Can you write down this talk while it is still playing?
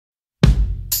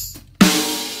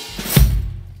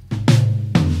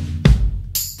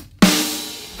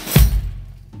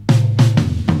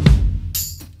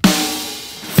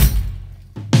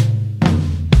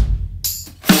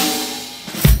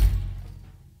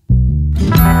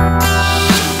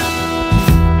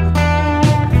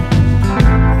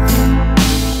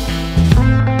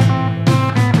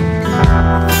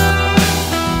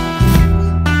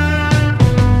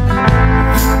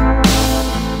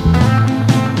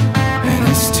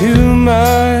too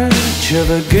much of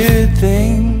a good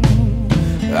thing.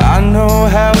 I know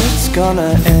how it's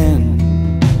gonna end.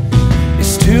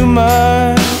 It's too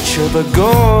much of a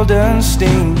golden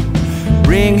sting,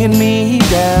 bringing me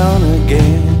down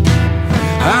again.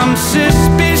 I'm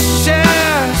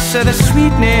suspicious of the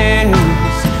sweetness,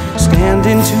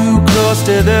 standing too close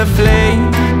to the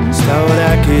flames. Thought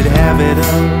I could have it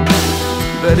all,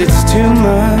 but it's too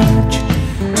much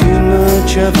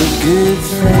of a good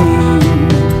thing.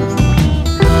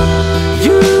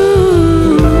 You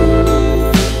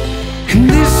and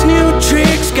this new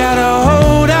trick's got a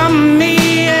hold on me,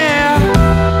 yeah.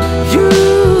 You,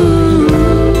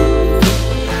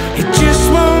 it just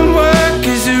won't work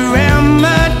as a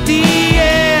remedy,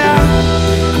 yeah.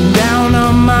 I'm down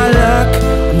on my luck,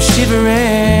 I'm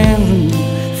shivering.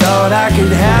 Thought I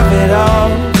could have it all.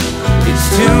 It's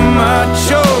too much,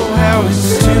 oh how it's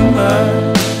too much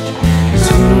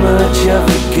of a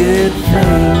good thing.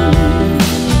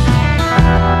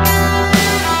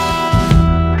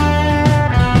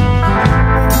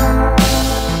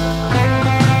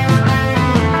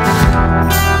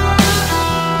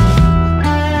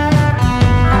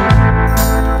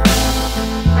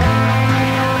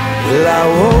 Well, I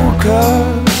woke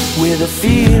up with a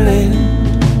feeling,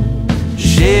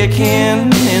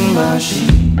 shaking in my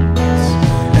sheets,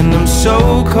 and I'm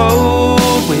so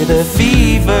cold with a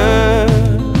fever,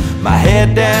 my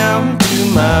head down to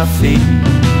my feet.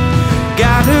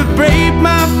 Gotta break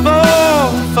my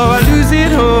fall before I lose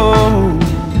it all.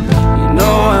 You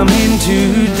know I'm in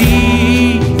too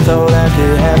deep. Thought I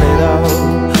could have it all,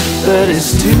 but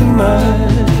it's too much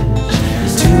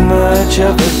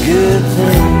of a good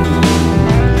thing.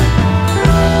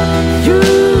 You,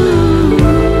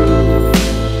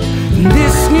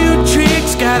 this new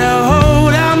trick's got a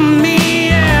hold on me,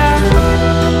 yeah.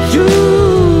 You,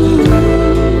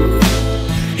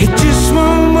 it just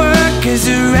won't work as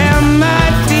a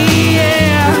remedy,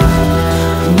 yeah.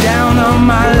 I'm down on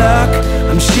my luck,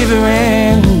 I'm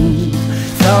shivering.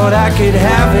 Thought I could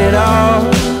have it all.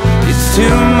 It's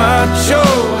too much,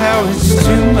 oh how it's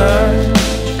too much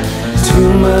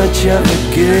of a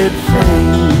good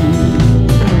thing.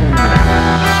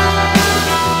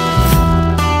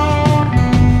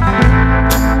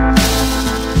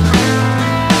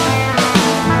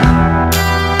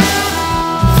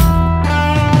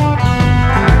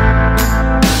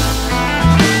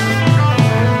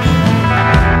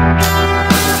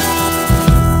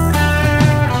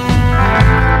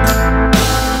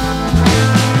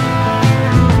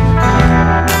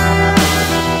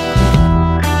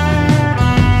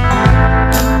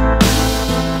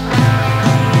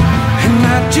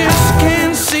 Just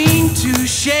can't seem to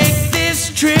shake this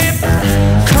trip.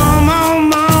 Come on,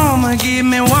 mama, give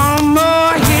me one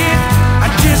more hit. I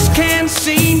just can't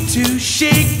seem to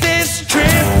shake this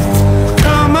trip.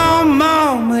 Come on,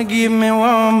 mama, give me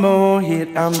one more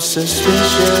hit. I'm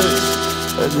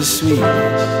suspicious of the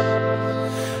sweetness,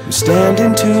 I'm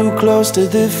standing too close to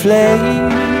the flame.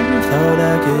 Thought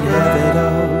I could have it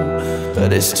all,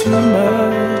 but it's too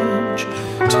much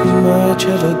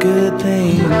of a good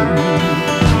thing.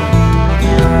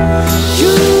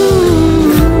 You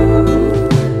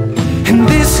and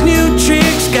this new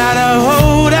trick's got a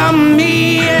hold on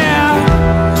me, yeah.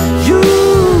 You,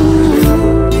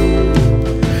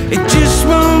 it just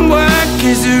won't work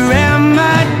as a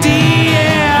remedy,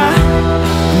 yeah.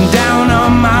 I'm down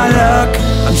on my luck,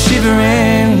 I'm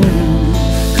shivering.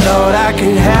 Thought I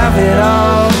could have it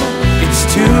all. It's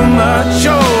too much,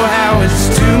 oh how it's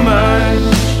too much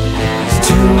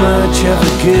of a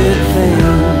good thing.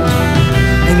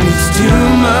 And it's too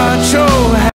much,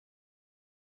 oh